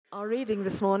Our reading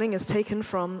this morning is taken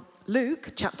from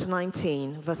Luke chapter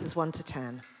 19, verses 1 to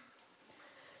 10.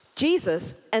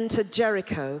 Jesus entered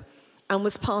Jericho and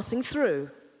was passing through.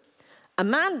 A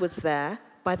man was there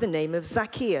by the name of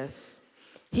Zacchaeus.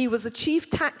 He was a chief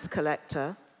tax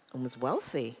collector and was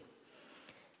wealthy.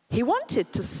 He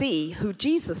wanted to see who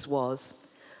Jesus was,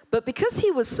 but because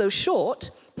he was so short,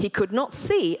 he could not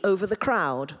see over the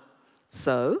crowd.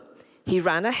 So he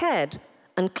ran ahead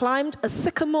and climbed a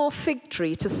sycamore fig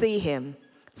tree to see him,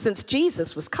 since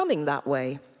Jesus was coming that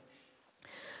way.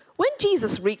 When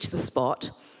Jesus reached the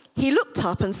spot, he looked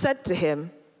up and said to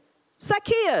him,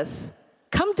 "Zacchaeus,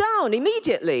 come down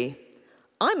immediately.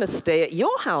 I must stay at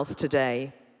your house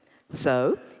today."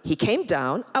 So he came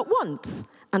down at once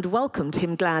and welcomed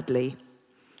him gladly.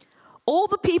 All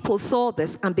the people saw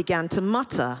this and began to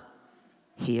mutter,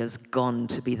 "He has gone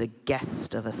to be the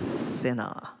guest of a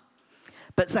sinner."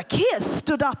 But Zacchaeus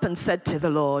stood up and said to the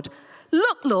Lord,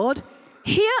 "Look, Lord,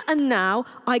 here and now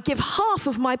I give half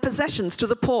of my possessions to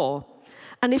the poor.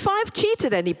 And if I've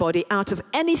cheated anybody out of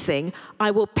anything,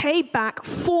 I will pay back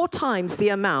 4 times the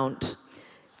amount."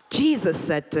 Jesus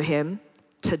said to him,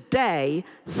 "Today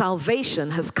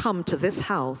salvation has come to this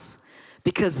house,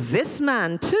 because this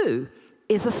man too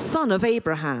is a son of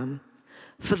Abraham.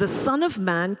 For the Son of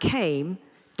Man came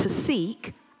to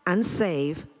seek and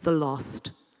save the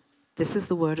lost." This is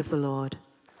the word of the Lord.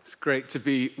 It's great to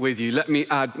be with you. Let me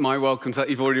add my welcome to that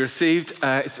you've already received.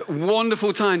 It's a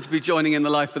wonderful time to be joining in the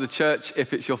life of the church.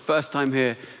 If it's your first time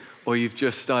here or you've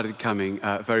just started coming,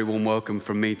 a very warm welcome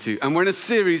from me too. And we're in a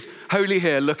series, Holy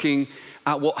Here, looking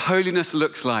at what holiness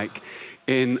looks like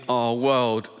in our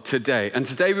world today. And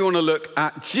today we want to look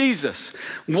at Jesus.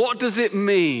 What does it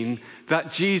mean that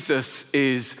Jesus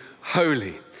is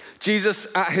holy? Jesus,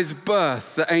 at his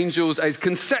birth, the angels, at his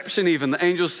conception even, the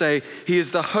angels say he is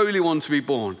the Holy One to be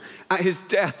born. At his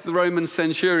death, the Roman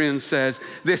centurion says,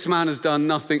 "This man has done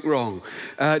nothing wrong."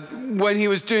 When he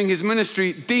was doing his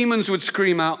ministry, demons would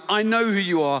scream out, "I know who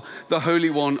you are, the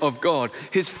Holy One of God."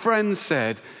 His friends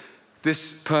said,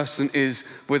 "This person is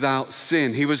without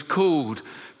sin." He was called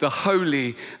the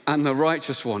Holy and the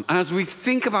Righteous One. And as we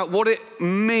think about what it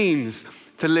means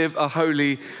to live a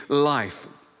holy life,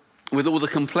 with all the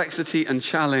complexity and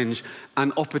challenge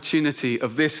and opportunity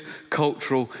of this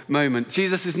cultural moment,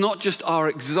 Jesus is not just our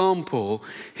example,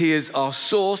 he is our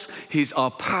source, he's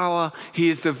our power, he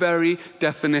is the very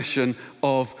definition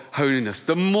of holiness.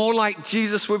 The more like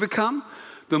Jesus we become,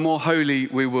 the more holy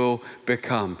we will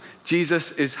become.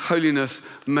 Jesus is holiness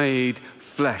made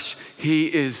flesh. He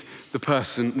is the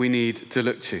person we need to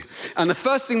look to. And the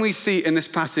first thing we see in this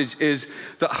passage is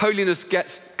that holiness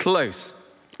gets close.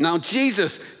 Now,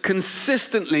 Jesus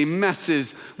consistently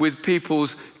messes with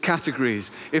people's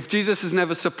categories. If Jesus has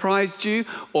never surprised you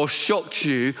or shocked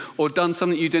you or done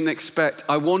something you didn't expect,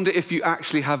 I wonder if you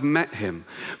actually have met him.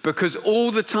 Because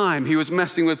all the time he was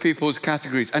messing with people's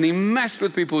categories and he messed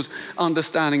with people's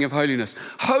understanding of holiness.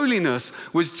 Holiness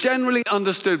was generally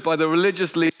understood by the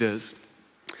religious leaders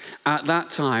at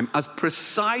that time as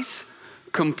precise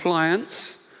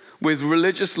compliance with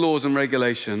religious laws and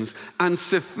regulations and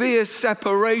severe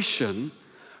separation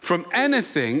from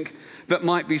anything that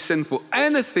might be sinful,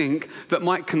 anything that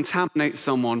might contaminate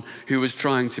someone who was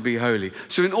trying to be holy.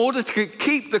 So in order to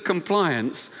keep the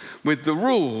compliance with the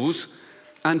rules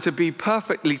and to be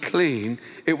perfectly clean,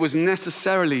 it was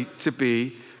necessarily to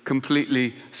be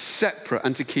completely separate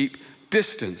and to keep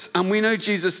distance. And we know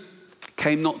Jesus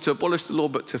came not to abolish the law,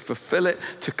 but to fulfill it,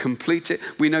 to complete it.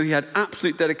 We know he had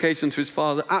absolute dedication to his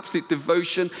Father, absolute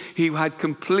devotion. He had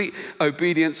complete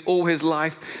obedience all his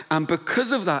life. And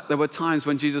because of that, there were times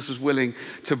when Jesus was willing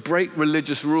to break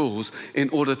religious rules in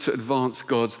order to advance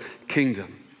God's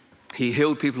kingdom. He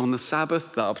healed people on the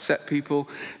Sabbath that upset people.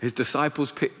 His disciples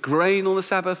picked grain on the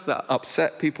Sabbath that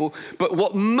upset people. But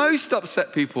what most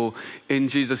upset people in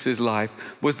Jesus' life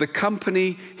was the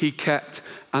company he kept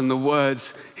and the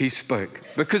words he spoke.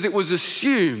 Because it was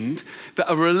assumed that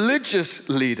a religious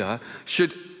leader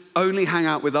should only hang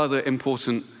out with other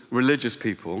important religious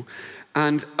people,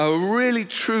 and a really,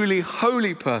 truly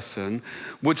holy person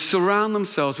would surround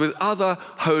themselves with other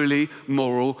holy,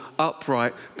 moral,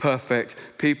 upright, perfect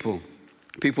people.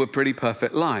 People with pretty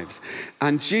perfect lives.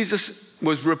 And Jesus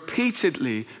was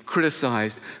repeatedly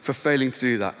criticized for failing to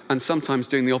do that, and sometimes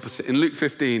doing the opposite. In Luke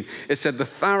 15, it said the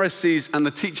Pharisees and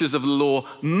the teachers of the law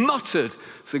muttered,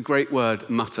 it's a great word,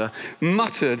 mutter,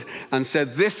 muttered and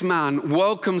said, "This man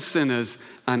welcomes sinners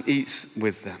and eats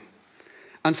with them."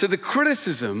 And so the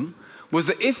criticism was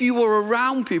that if you were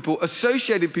around people,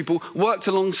 associated people, worked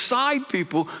alongside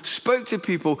people, spoke to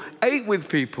people, ate with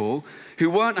people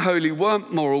who weren't holy,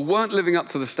 weren't moral, weren't living up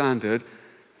to the standard,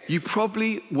 you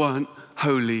probably weren't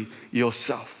holy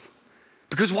yourself.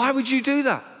 Because why would you do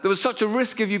that? There was such a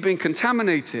risk of you being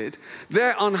contaminated.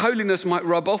 Their unholiness might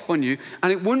rub off on you,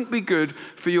 and it wouldn't be good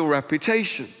for your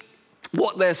reputation.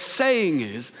 What they're saying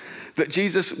is that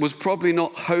Jesus was probably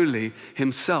not holy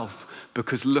himself,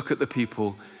 because look at the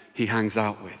people he hangs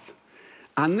out with.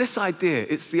 And this idea,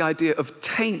 it's the idea of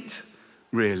taint,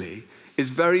 really,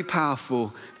 is very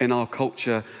powerful in our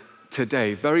culture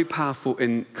today, very powerful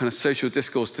in kind of social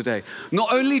discourse today.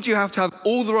 Not only do you have to have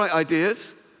all the right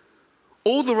ideas,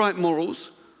 all the right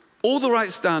morals, all the right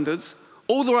standards,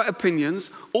 all the right opinions,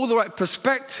 all the right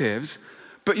perspectives,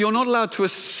 but you're not allowed to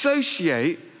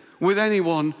associate with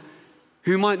anyone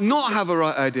who might not have a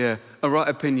right idea, a right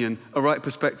opinion, a right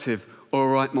perspective, or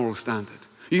a right moral standard.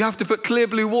 You have to put clear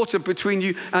blue water between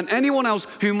you and anyone else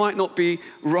who might not be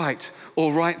right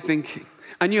or right thinking.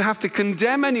 And you have to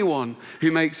condemn anyone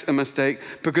who makes a mistake,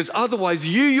 because otherwise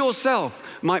you yourself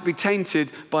might be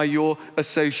tainted by your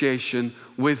association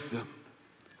with them.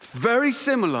 It's very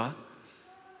similar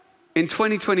in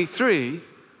 2023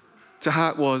 to how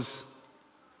it was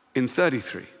in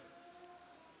 33.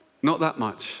 Not that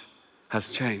much has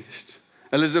changed.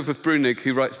 Elizabeth Brunig,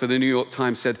 who writes for the New York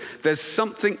Times, said, "There's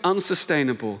something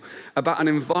unsustainable about an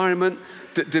environment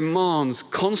that demands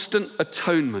constant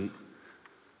atonement,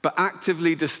 but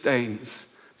actively disdains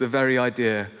the very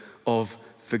idea of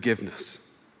forgiveness."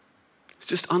 It's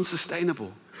just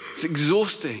unsustainable. It's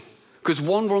exhausting, because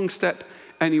one wrong step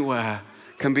anywhere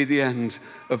can be the end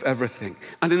of everything.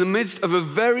 And in the midst of a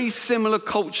very similar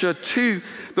culture to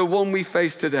the one we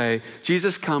face today,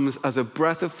 Jesus comes as a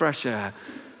breath of fresh air,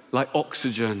 like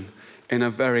oxygen in a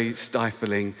very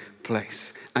stifling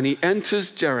place. And he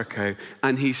enters Jericho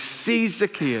and he sees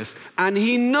Zacchaeus, and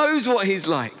he knows what he's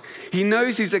like. He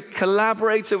knows he's a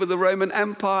collaborator with the Roman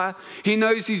Empire. He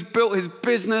knows he's built his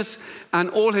business and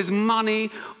all his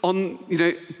money on,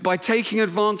 by taking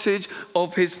advantage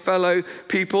of his fellow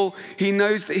people. He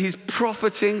knows that he's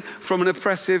profiting from an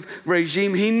oppressive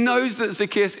regime. He knows that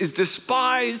Zacchaeus is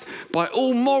despised by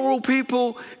all moral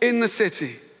people in the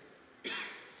city.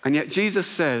 And yet Jesus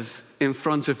says in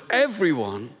front of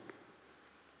everyone,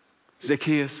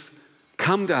 "Zacchaeus,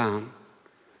 come down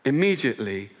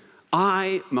immediately.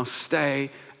 I must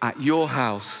stay at your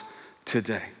house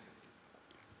today."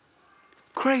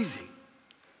 Crazy.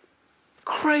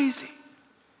 Crazy.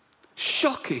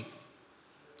 Shocking.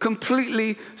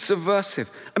 Completely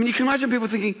subversive. I mean, you can imagine people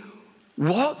thinking,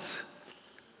 what?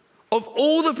 Of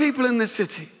all the people in this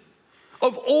city,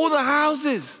 of all the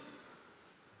houses,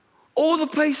 all the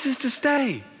places to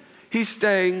stay, he's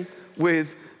staying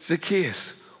with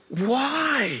Zacchaeus.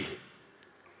 Why?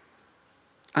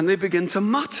 And they begin to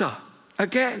mutter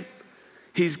again.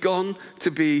 He's gone to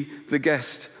be the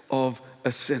guest of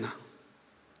a sinner.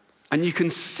 And you can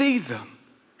see them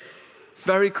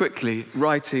very quickly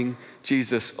writing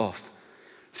Jesus off.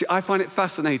 See, I find it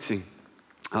fascinating.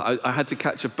 I had to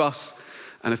catch a bus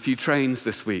and a few trains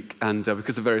this week, and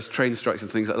because of various train strikes and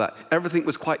things like that, everything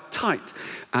was quite tight,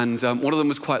 and one of them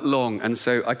was quite long, and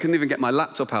so I couldn't even get my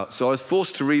laptop out, so I was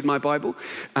forced to read my Bible,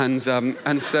 and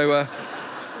so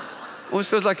almost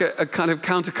feels like a kind of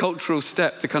countercultural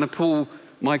step to kind of pull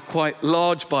my quite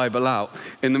large Bible out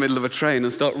in the middle of a train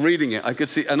and start reading it. I could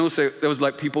see, and also there was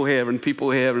like people here and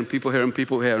people here and people here and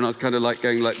people here, and I was kind of like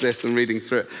going like this and reading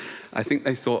through it. I think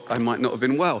they thought I might not have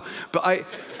been well, but I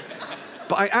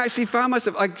actually found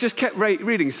myself, I just kept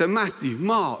reading. So Matthew,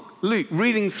 Mark, Luke,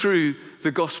 reading through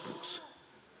the Gospels.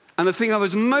 And the thing I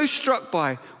was most struck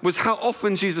by was how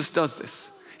often Jesus does this.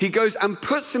 He goes and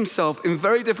puts himself in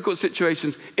very difficult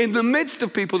situations in the midst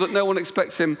of people that no one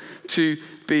expects him to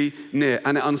be near.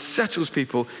 And it unsettles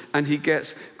people, and he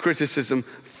gets criticism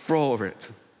for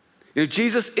it.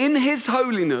 Jesus, in his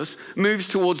holiness, moves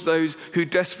towards those who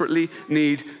desperately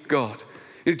need God.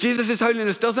 Jesus'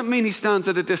 holiness doesn't mean he stands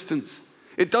at a distance.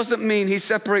 It doesn't mean he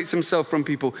separates himself from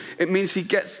people. It means he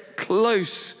gets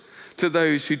close to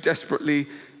those who desperately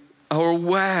are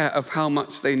aware of how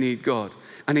much they need God.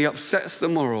 And he upsets the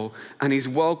moral, and he's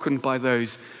welcomed by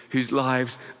those whose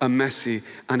lives are messy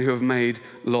and who have made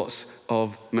lots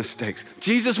of mistakes.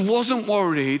 Jesus wasn't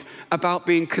worried about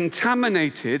being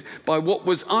contaminated by what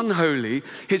was unholy.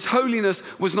 His holiness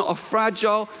was not a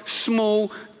fragile,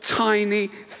 small, tiny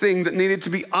thing that needed to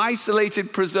be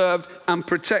isolated, preserved, and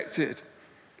protected.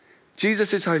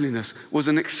 Jesus' holiness was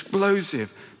an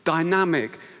explosive,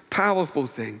 dynamic, powerful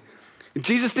thing.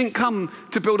 Jesus didn't come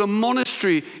to build a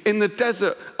monastery in the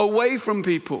desert away from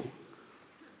people,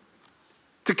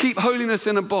 to keep holiness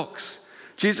in a box.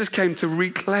 Jesus came to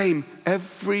reclaim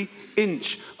every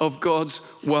inch of God's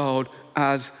world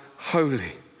as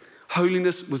holy.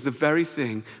 Holiness was the very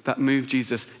thing that moved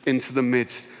Jesus into the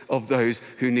midst of those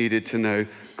who needed to know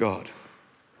God.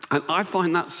 And I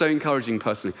find that so encouraging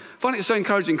personally. I find it so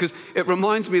encouraging because it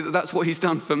reminds me that that's what he's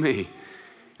done for me.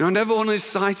 I never want to lose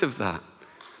sight of that.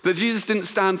 That Jesus didn't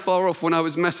stand far off when I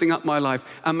was messing up my life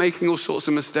and making all sorts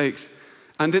of mistakes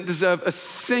and didn't deserve a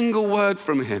single word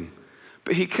from him.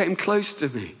 But he came close to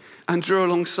me and drew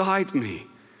alongside me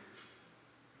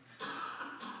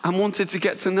and wanted to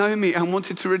get to know me and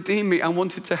wanted to redeem me and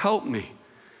wanted to help me.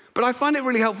 But I find it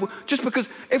really helpful just because,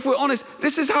 if we're honest,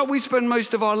 this is how we spend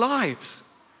most of our lives.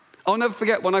 I'll never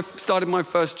forget when I started my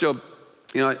first job.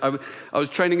 I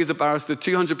was training as a barrister.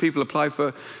 200 people apply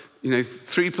for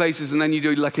 3 places, and then you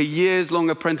do like a years-long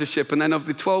apprenticeship. And then of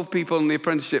the 12 people in the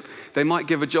apprenticeship, they might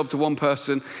give a job to one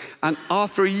person. And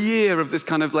after a year of this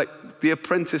kind of like The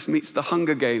Apprentice meets the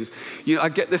Hunger Games, I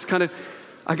get this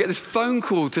phone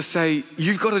call to say,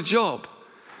 you've got a job.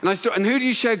 And who do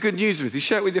you share good news with? You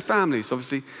share it with your family. So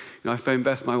obviously, I phoned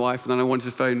Beth, my wife, and then I wanted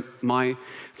to phone my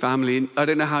family. And I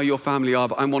don't know how your family are,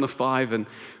 but I'm one of 5. And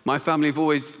my family have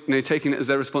always taken it as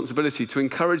their responsibility to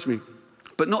encourage me,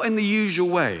 but not in the usual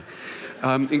way.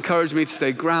 Encourage me to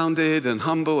stay grounded and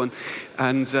humble.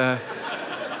 And so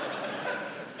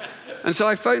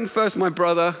I phoned first my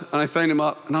brother, and I phoned him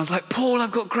up, and I was like, Paul,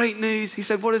 I've got great news. He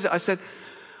said, what is it? I said,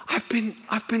 I've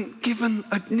been given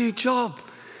a new job.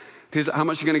 He's like, how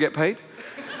much are you going to get paid?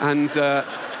 And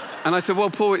I said, well,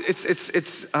 Paul,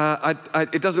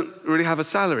 it doesn't really have a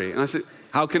salary. And I said,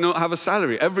 how can it not have a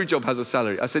salary? Every job has a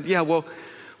salary. I said, yeah, well,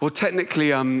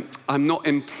 technically, I'm not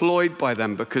employed by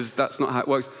them because that's not how it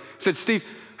works. He said, Steve,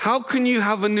 how can you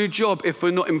have a new job if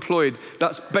we're not employed?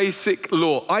 That's basic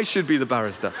law. I should be the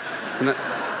barrister. And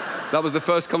that was the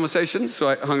first conversation, so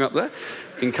I hung up there,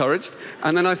 encouraged.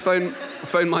 And then I phoned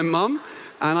my mum,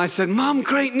 and I said, Mum,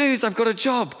 great news, I've got a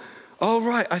job. Oh,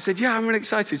 right. I said, yeah, I'm really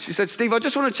excited. She said, Steve, I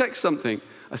just want to check something.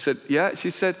 I said, yeah.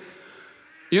 She said,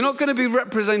 you're not going to be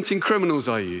representing criminals,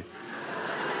 are you?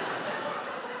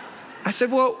 I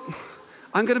said, well,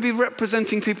 I'm going to be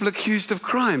representing people accused of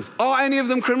crimes. Are any of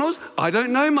them criminals? I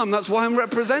don't know, Mum. That's why I'm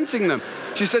representing them.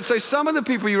 She said, so some of the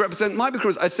people you represent might be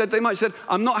criminals. I said, they might. She said,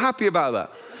 I'm not happy about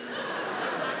that.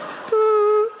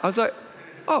 I was like,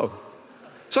 oh.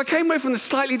 So I came away from this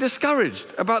slightly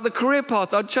discouraged about the career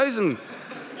path I'd chosen.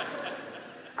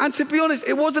 And to be honest,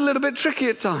 it was a little bit tricky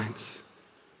at times.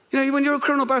 When you're a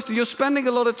criminal barrister, you're spending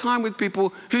a lot of time with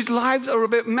people whose lives are a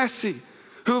bit messy,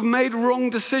 who have made wrong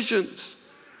decisions,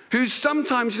 who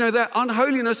sometimes, their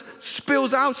unholiness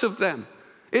spills out of them.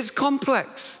 It's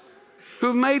complex, who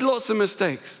have made lots of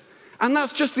mistakes. And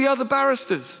that's just the other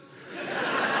barristers.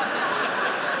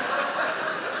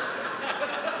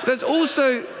 There's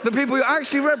also the people you're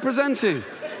actually representing.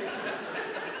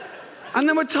 And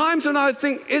there were times when I would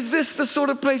think, is this the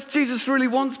sort of place Jesus really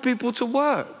wants people to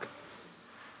work?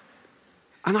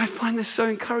 And I find this so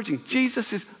encouraging.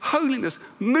 Jesus' holiness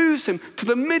moves him to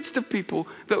the midst of people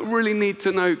that really need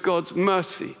to know God's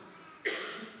mercy.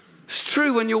 It's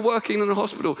true when you're working in a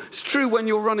hospital. It's true when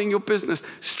you're running your business.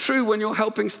 It's true when you're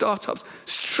helping startups.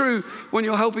 It's true when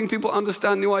you're helping people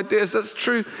understand new ideas. That's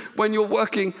true when you're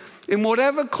working in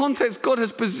whatever context God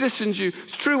has positioned you.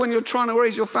 It's true when you're trying to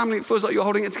raise your family. It feels like you're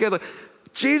holding it together.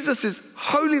 Jesus'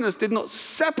 holiness did not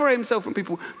separate himself from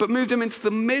people, but moved him into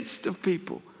the midst of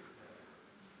people.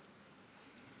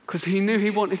 Because he knew he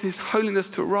wanted his holiness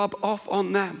to rub off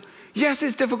on them. Yes,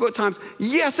 it's difficult at times.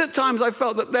 Yes, at times I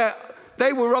felt that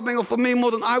they were rubbing off on me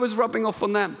more than I was rubbing off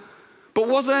on them. But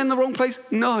was I in the wrong place?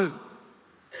 No.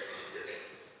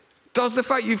 Does the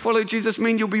fact you follow Jesus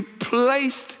mean you'll be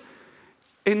placed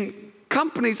in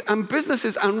companies and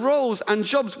businesses and roles and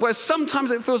jobs where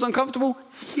sometimes it feels uncomfortable?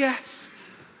 Yes.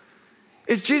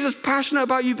 Is Jesus passionate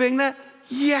about you being there?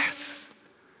 Yes.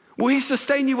 Will he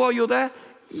sustain you while you're there?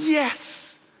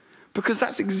 Yes. Because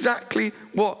that's exactly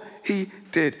what he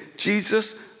did.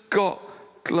 Jesus got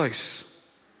close.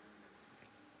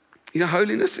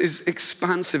 Holiness is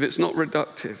expansive. It's not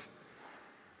reductive.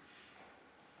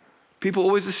 People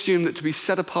always assume that to be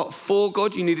set apart for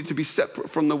God, you needed to be separate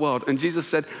from the world. And Jesus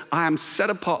said, I am set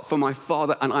apart for my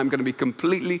Father, and I'm going to be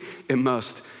completely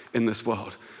immersed in this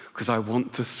world because I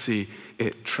want to see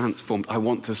it transformed. I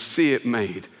want to see it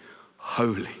made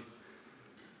holy.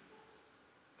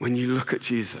 When you look at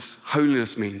Jesus,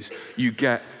 holiness means you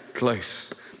get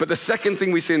close. But the second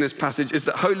thing we see in this passage is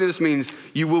that holiness means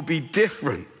you will be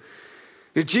different.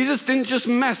 Jesus didn't just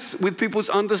mess with people's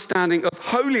understanding of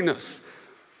holiness.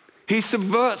 He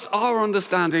subverts our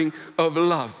understanding of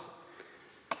love.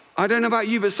 I don't know about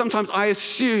you, but sometimes I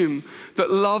assume that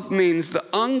love means the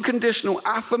unconditional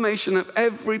affirmation of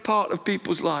every part of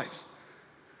people's lives.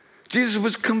 Jesus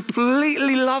was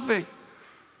completely loving.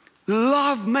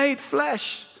 Love made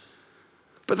flesh.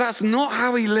 But that's not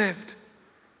how he lived.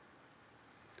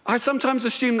 I sometimes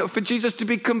assume that for Jesus to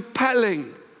be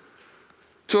compelling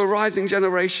to a rising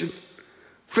generation,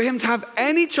 for him to have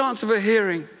any chance of a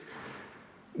hearing,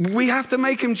 we have to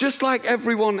make him just like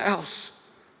everyone else.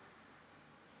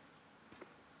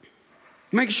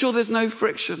 Make sure there's no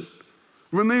friction.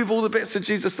 Remove all the bits of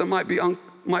Jesus that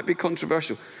might be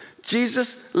controversial.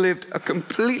 Jesus lived a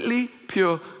completely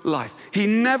pure life. He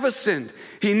never sinned.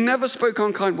 He never spoke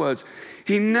unkind words.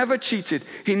 He never cheated.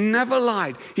 He never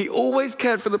lied. He always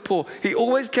cared for the poor. He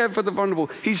always cared for the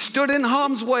vulnerable. He stood in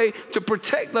harm's way to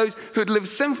protect those who had lived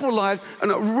sinful lives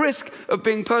and at risk of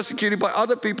being persecuted by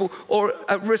other people or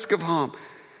at risk of harm.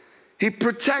 He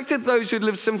protected those who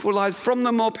lived sinful lives from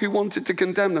the mob who wanted to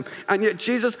condemn them. And yet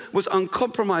Jesus was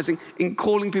uncompromising in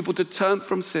calling people to turn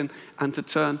from sin and to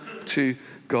turn to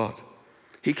God.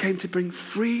 He came to bring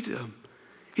freedom.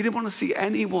 He didn't want to see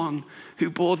anyone who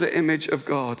bore the image of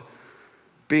God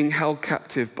being held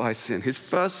captive by sin. His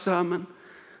first sermon,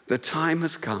 the time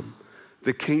has come.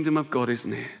 The kingdom of God is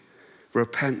near.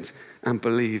 Repent and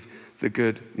believe the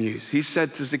good news. He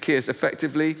said to Zacchaeus,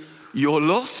 effectively, you're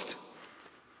lost,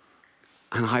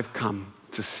 and I've come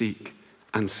to seek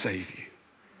and save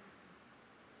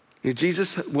you.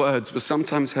 Jesus' words were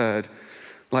sometimes heard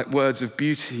like words of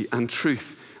beauty and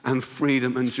truth and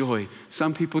freedom and joy.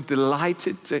 Some people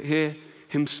delighted to hear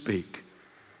him speak.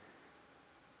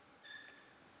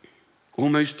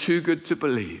 Almost too good to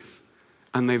believe,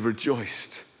 and they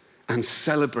rejoiced and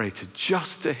celebrated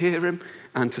just to hear him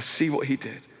and to see what he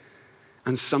did.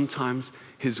 And sometimes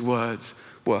his words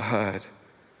were heard,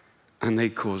 and they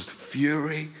caused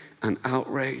fury and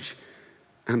outrage,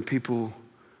 and people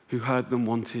who heard them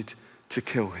wanted to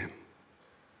kill him.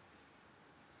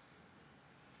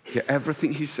 Yet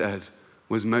everything he said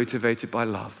was motivated by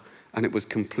love, and it was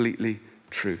completely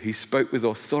true. He spoke with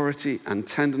authority and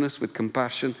tenderness, with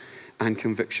compassion and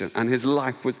conviction, and his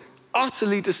life was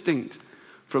utterly distinct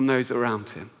from those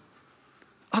around him.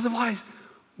 Otherwise,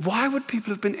 why would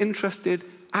people have been interested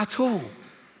at all?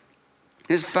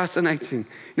 It's fascinating.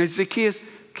 Zacchaeus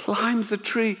climbs a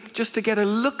tree just to get a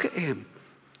look at him.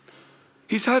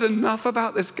 He's heard enough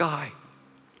about this guy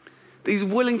that he's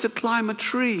willing to climb a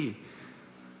tree,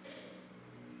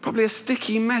 probably a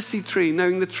sticky, messy tree,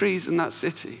 knowing the trees in that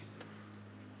city,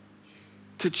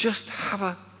 to just have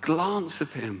a glance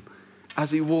of him as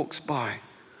he walks by.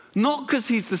 Not because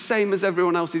he's the same as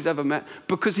everyone else he's ever met,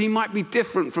 because he might be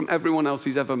different from everyone else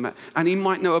he's ever met, and he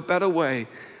might know a better way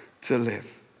to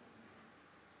live.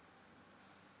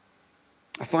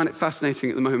 I find it fascinating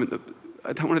at the moment that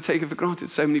I don't want to take it for granted.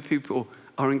 So many people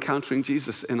are encountering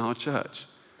Jesus in our church.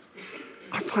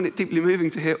 I find it deeply moving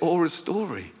to hear Aura's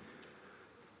story.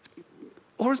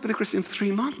 Aura's been a Christian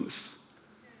 3 months.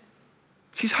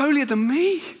 She's holier than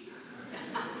me.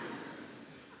 I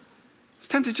was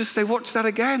tempted to just say, watch that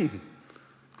again.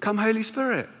 Come, Holy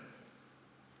Spirit.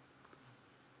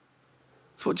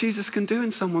 It's what Jesus can do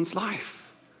in someone's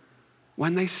life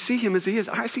when they see him as he is.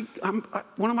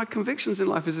 One of my convictions in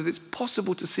life is that it's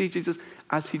possible to see Jesus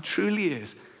as he truly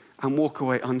is and walk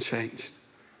away unchanged.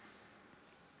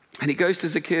 And he goes to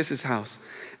Zacchaeus' house,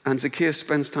 and Zacchaeus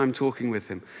spends time talking with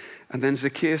him. And then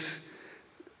Zacchaeus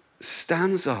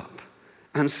stands up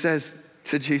and says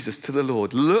to Jesus, to the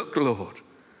Lord, look, Lord,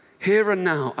 here and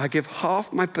now I give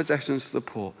half my possessions to the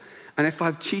poor. And if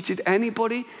I've cheated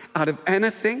anybody out of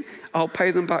anything, I'll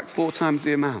pay them back 4 times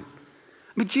the amount.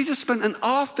 I mean, Jesus spent an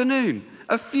afternoon,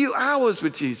 a few hours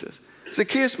with Jesus.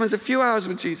 Zacchaeus spends a few hours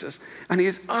with Jesus, and he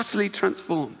is utterly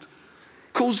transformed.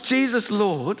 Calls Jesus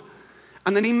Lord,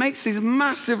 and then he makes these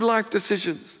massive life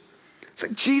decisions. It's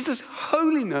like Jesus'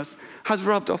 holiness has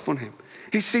rubbed off on him.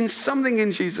 He's seen something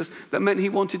in Jesus that meant he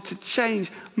wanted to change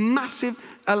massive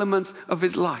elements of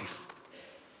his life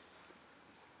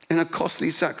in a costly,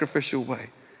 sacrificial way. I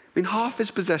mean, half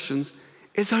his possessions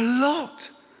is a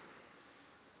lot.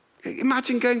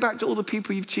 Imagine going back to all the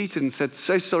people you've cheated and said,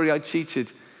 so sorry I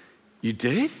cheated. You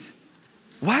did?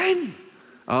 When?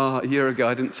 A year ago,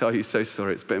 I didn't tell you, so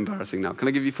sorry, it's a bit embarrassing now. Can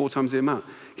I give you 4 times the amount?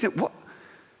 You know, what?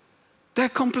 They're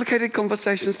complicated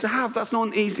conversations to have. That's not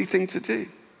an easy thing to do.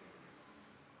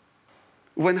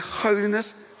 When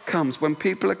holiness comes, when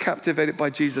people are captivated by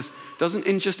Jesus, it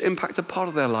doesn't just impact a part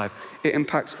of their life, it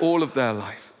impacts all of their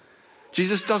life.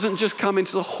 Jesus doesn't just come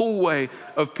into the hallway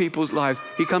of people's lives,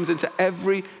 he comes into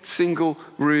every single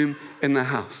room in the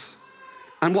house.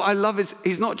 And what I love is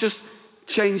he's not just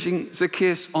changing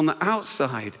Zacchaeus on the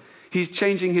outside, he's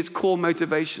changing his core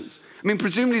motivations. I mean,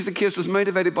 presumably Zacchaeus was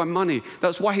motivated by money.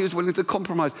 That's why he was willing to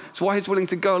compromise. That's why he was willing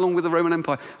to go along with the Roman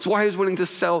Empire. That's why he was willing to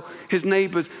sell his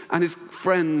neighbors and his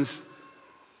friends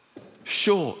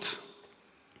short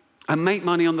and make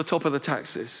money on the top of the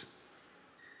taxes.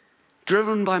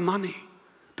 Driven by money,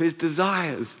 but his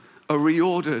desires are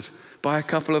reordered by a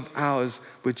couple of hours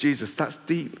with Jesus. That's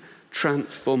deep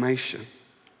transformation.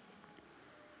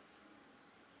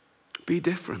 Be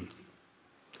different.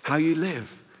 How you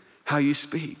live, how you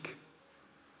speak.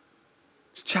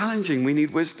 It's challenging. We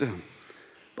need wisdom.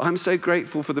 But I'm so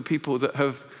grateful for the people that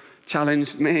have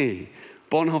challenged me.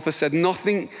 Bonhoeffer said,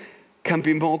 nothing can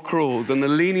be more cruel than the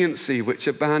leniency which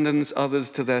abandons others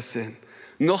to their sin.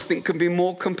 Nothing can be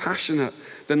more compassionate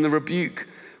than the rebuke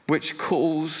which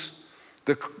calls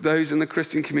those in the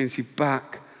Christian community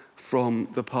back from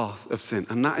the path of sin.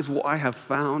 And that is what I have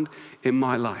found in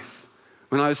my life.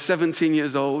 When I was 17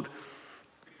 years old,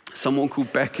 someone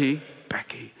called Becky,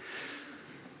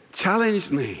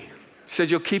 challenged me. She said,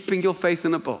 you're keeping your faith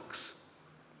in a box.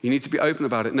 You need to be open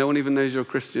about it. No one even knows you're a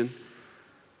Christian.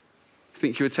 I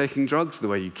think you were taking drugs the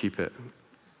way you keep it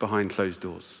behind closed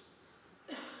doors.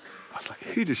 I was like,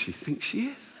 who does she think she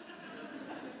is?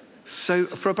 So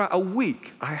for about a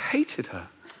week, I hated her.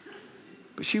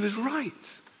 But she was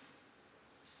right.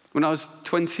 When I was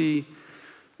 20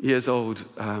 years old,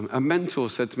 a mentor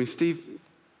said to me, Steve,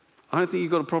 I don't think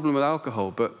you've got a problem with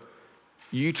alcohol, but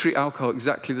you treat alcohol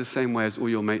exactly the same way as all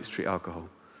your mates treat alcohol.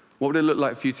 What would it look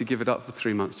like for you to give it up for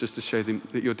 3 months just to show them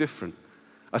that you're different?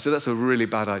 I said, that's a really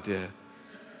bad idea.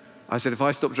 I said, if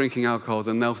I stop drinking alcohol,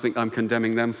 then they'll think I'm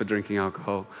condemning them for drinking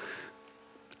alcohol,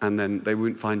 and then they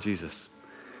won't find Jesus.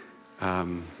 He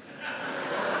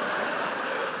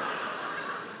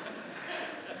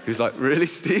was like, really,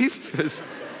 Steve? Because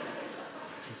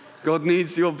God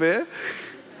needs your beer?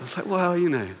 I was like, well, you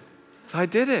know. So I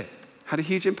did it. Had a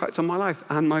huge impact on my life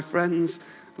and my friends'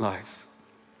 lives.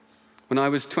 When I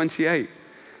was 28,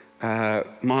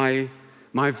 my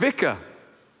vicar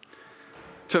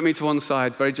took me to one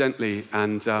side very gently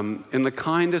and in the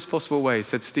kindest possible way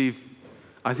said, Steve,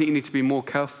 I think you need to be more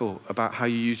careful about how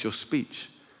you use your speech.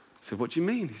 I said, what do you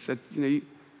mean? He said,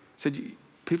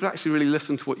 people actually really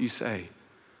listen to what you say.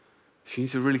 So you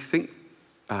need to really think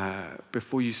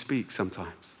before you speak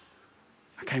sometimes.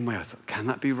 I came away, I thought, can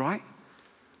that be right?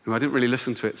 No, I didn't really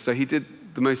listen to it. So he did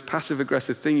the most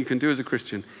passive-aggressive thing you can do as a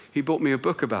Christian. He bought me a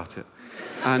book about it.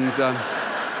 And it's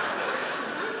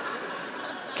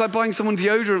like buying someone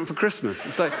deodorant for Christmas.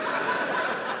 It's like,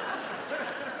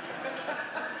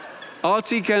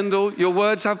 R.T. Kendall, your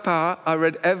words have power. I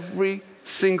read every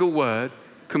single word,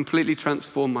 completely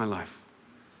transformed my life.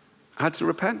 I had to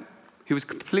repent. He was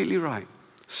completely right.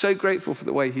 So grateful for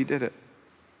the way he did it.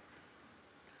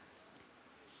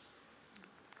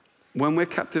 When we're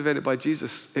captivated by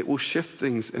Jesus, it will shift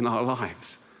things in our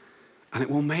lives and it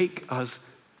will make us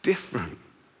different.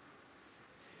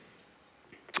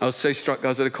 I was so struck. I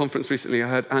was at a conference recently. I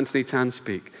heard Anthony Tan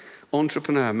speak.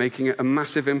 Entrepreneur making a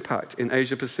massive impact in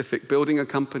Asia Pacific, building a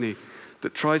company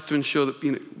that tries to ensure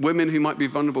that women who might be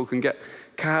vulnerable can get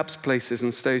cabs places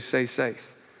and stay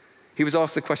safe. He was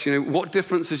asked the question, what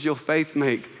difference does your faith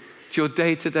make to your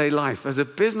day-to-day life as a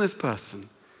business person?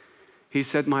 He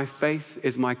said, my faith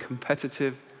is my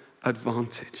competitive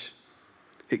advantage.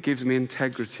 It gives me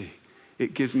integrity.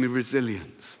 It gives me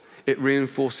resilience. It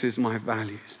reinforces my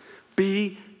values.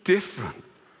 Be different.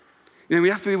 We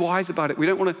have to be wise about it. We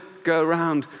don't want to go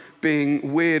around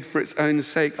being weird for its own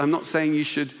sake. I'm not saying you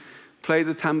should play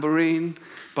the tambourine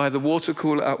by the water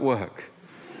cooler at work.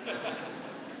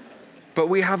 But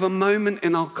we have a moment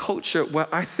in our culture where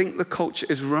I think the culture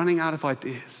is running out of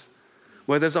ideas,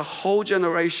 where there's a whole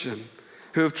generation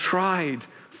who have tried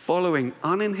following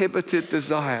uninhibited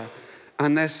desire,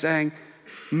 and they're saying,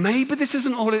 maybe this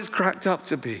isn't all it's cracked up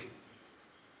to be.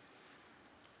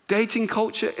 Dating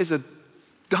culture is a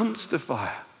dumpster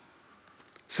fire.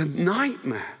 It's a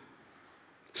nightmare.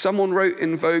 Someone wrote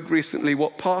in Vogue recently,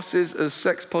 what passes as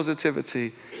sex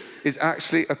positivity is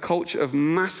actually a culture of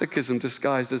masochism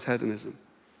disguised as hedonism.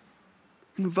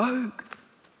 In Vogue.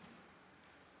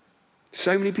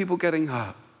 So many people getting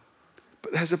hurt.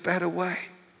 But there's a better way.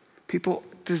 People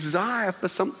desire for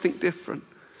something different.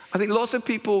 I think lots of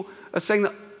people are saying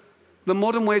that the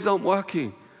modern ways aren't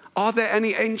working. Are there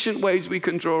any ancient ways we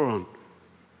can draw on?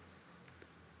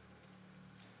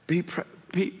 Be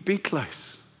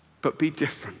close, but be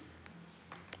different.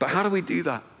 But how do we do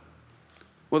that?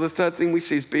 Well, the third thing we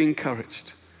see is be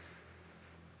encouraged.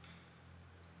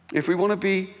 If we want to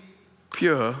be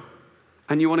pure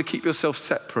and you want to keep yourself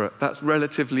separate, that's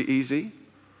relatively easy.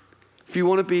 If you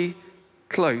want to be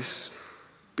close,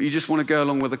 but you just want to go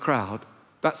along with the crowd,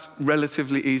 That's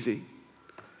relatively easy.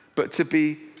 But to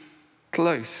be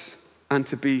close and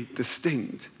to be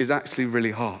distinct is actually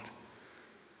really hard.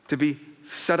 To be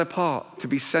set apart, to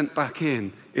be sent back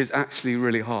in is actually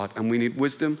really hard. And we need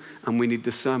wisdom and we need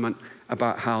discernment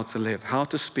about how to live, how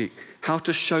to speak, how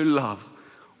to show love,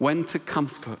 when to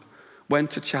comfort, when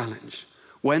to challenge,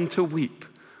 when to weep,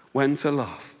 when to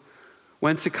laugh,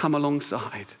 when to come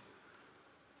alongside,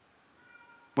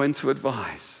 when to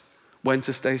advise, when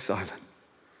to stay silent.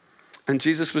 And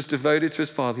Jesus was devoted to his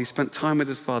Father. He spent time with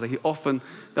his Father. The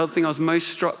other thing I was most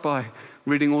struck by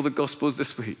reading all the Gospels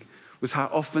this week was how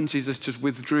often Jesus just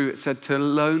withdrew, it said, to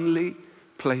lonely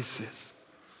places.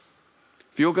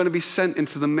 If you're going to be sent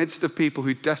into the midst of people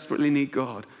who desperately need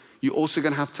God, you're also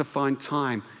going to have to find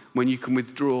time when you can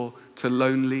withdraw to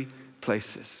lonely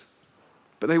places.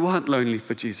 But they weren't lonely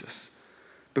for Jesus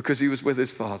because he was with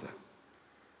his Father.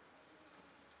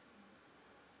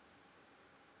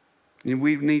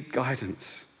 We need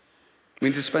guidance. We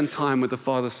need to spend time with the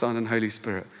Father, Son, and Holy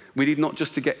Spirit. We need not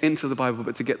just to get into the Bible,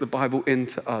 but to get the Bible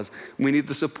into us. We need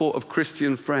the support of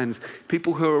Christian friends,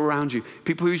 people who are around you,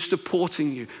 people who are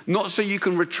supporting you, not so you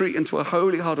can retreat into a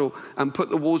holy huddle and put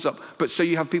the walls up, but so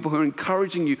you have people who are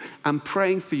encouraging you and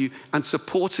praying for you and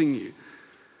supporting you,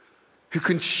 who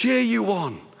can cheer you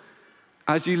on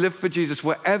as you live for Jesus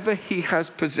wherever he has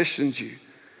positioned you,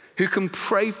 who can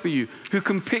pray for you, who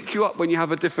can pick you up when you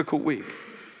have a difficult week.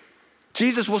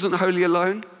 Jesus wasn't wholly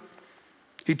alone.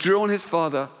 He drew on his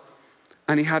Father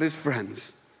and he had his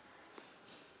friends.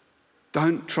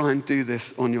 Don't try and do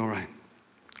this on your own.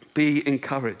 Be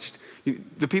encouraged.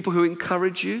 The people who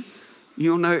encourage you,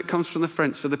 you'll know it comes from the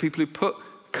French, so the people who put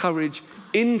courage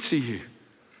into you,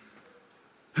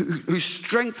 who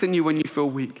strengthen you when you feel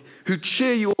weak, who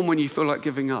cheer you on when you feel like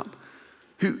giving up,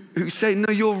 who say,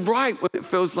 no, you're right when it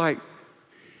feels like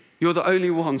you're the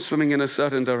only one swimming in a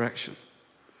certain direction.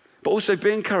 But also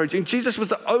be encouraging. Jesus was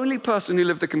the only person who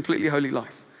lived a completely holy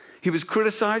life. He was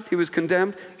criticized, he was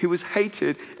condemned, he was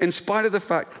hated in spite of the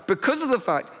fact, because of the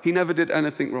fact he never did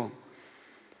anything wrong.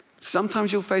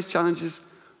 Sometimes you'll face challenges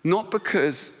not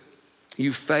because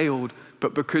you failed,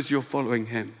 but because you're following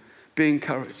him. Be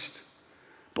encouraged.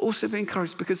 But also be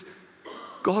encouraged because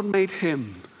God made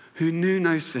him who knew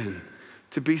no sin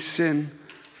to be sin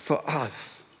for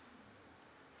us.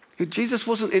 Jesus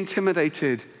wasn't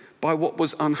intimidated by what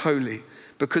was unholy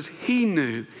because he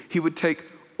knew he would take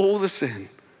all the sin,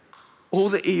 all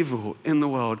the evil in the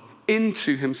world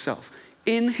into himself,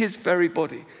 in his very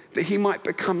body, that he might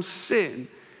become sin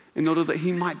in order that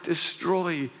he might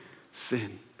destroy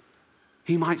sin.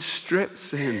 He might strip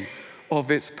sin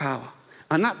of its power.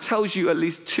 And that tells you at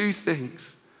least two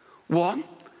things. One,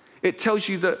 it tells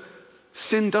you that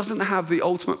sin doesn't have the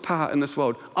ultimate power in this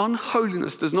world.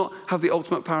 Unholiness does not have the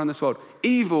ultimate power in this world.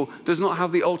 Evil does not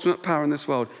have the ultimate power in this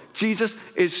world. Jesus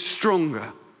is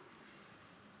stronger.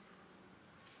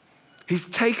 He's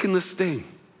taken the sting.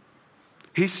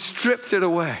 He's stripped it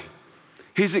away.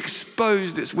 He's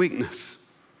exposed its weakness.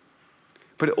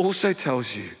 But it also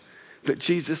tells you that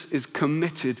Jesus is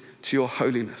committed to your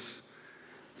holiness.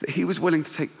 That he was willing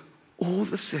to take all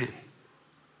the sin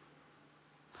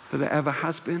that there ever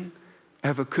has been,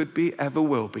 ever could be, ever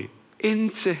will be,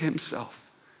 into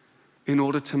himself in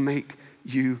order to make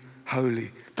you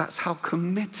holy. That's how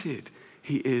committed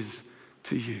he is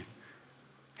to you.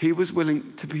 He was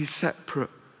willing to be separate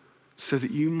so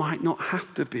that you might not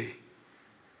have to be.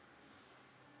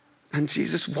 And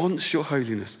Jesus wants your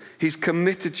holiness. He's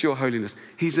committed to your holiness.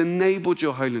 He's enabled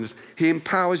your holiness. He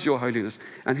empowers your holiness.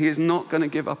 And he is not going to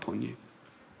give up on you.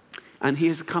 And he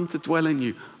has come to dwell in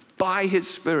you by his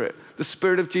Spirit. The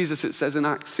Spirit of Jesus, it says in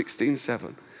Acts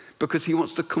 16:7, because he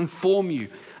wants to conform you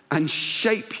and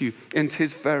shape you into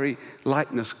his very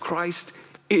likeness. Christ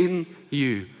in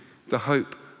you, the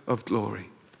hope of glory.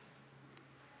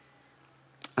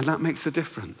 And that makes a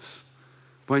difference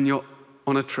when you're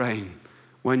on a train,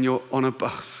 when you're on a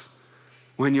bus,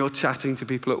 when you're chatting to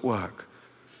people at work,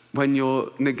 when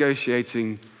you're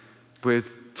negotiating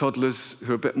with toddlers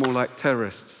who are a bit more like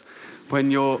terrorists, when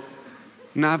you're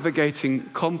navigating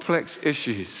complex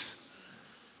issues.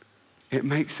 It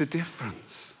makes a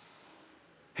difference.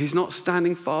 He's not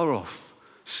standing far off,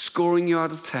 scoring you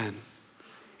out of 10.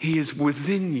 He is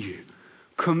within you,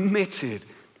 committed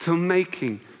to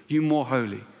making you more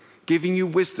holy, giving you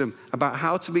wisdom about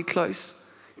how to be close,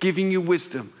 giving you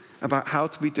wisdom about how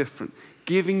to be different,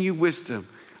 giving you wisdom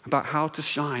about how to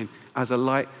shine as a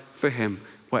light for him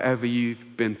wherever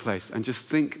you've been placed. And just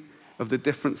think of the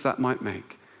difference that might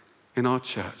make in our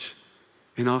church,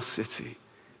 in our city,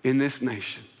 in this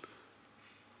nation,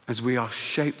 as we are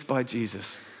shaped by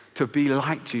Jesus to be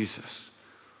like Jesus.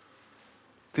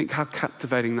 Think how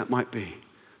captivating that might be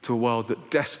to a world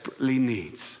that desperately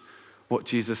needs what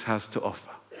Jesus has to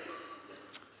offer.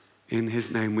 In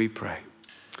his name we pray.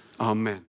 Amen.